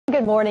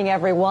Good morning,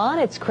 everyone.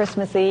 It's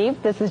Christmas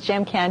Eve. This is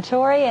Jim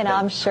Cantori, and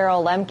I'm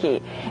Cheryl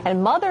Lemke.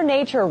 And Mother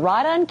Nature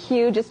right on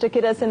cue just to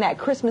get us in that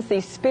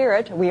Christmassy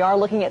spirit. We are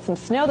looking at some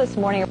snow this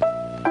morning.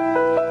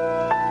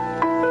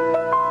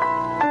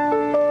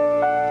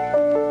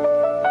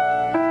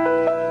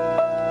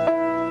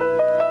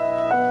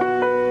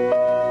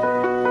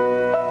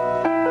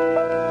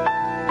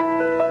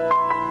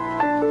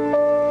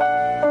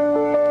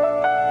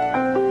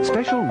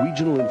 Special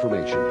regional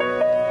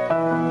information.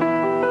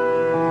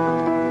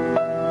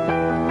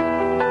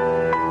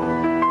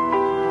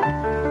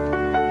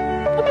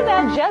 Look at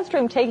that jet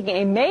stream taking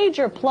a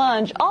major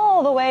plunge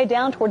all the way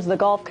down towards the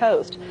Gulf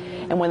Coast.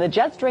 And when the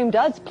jet stream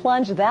does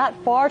plunge that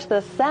far to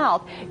the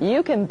south,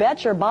 you can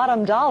bet your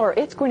bottom dollar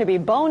it's going to be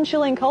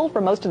bone-chilling cold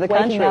for most of the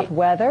country. Waking Up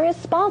Weather is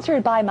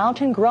sponsored by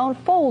mountain-grown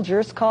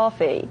Folgers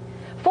coffee.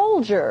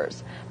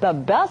 Folgers, the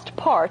best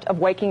part of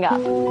waking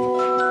up.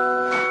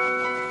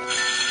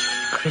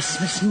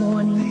 Christmas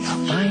morning,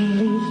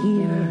 finally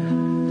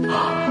here.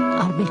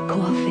 I'll make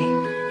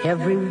coffee.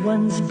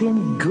 Everyone's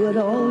been good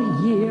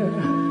all year.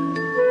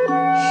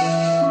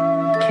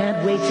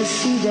 Can't wait to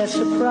see their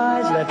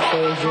surprise. Let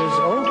Folgers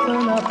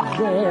open up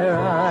their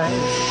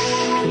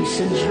eyes. Peace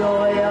and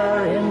joy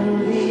are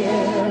in the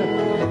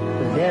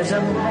air. There's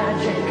a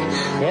magic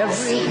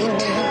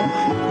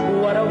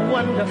everywhere. What a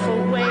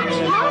wonderful way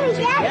to come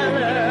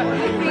together.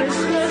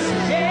 Christmas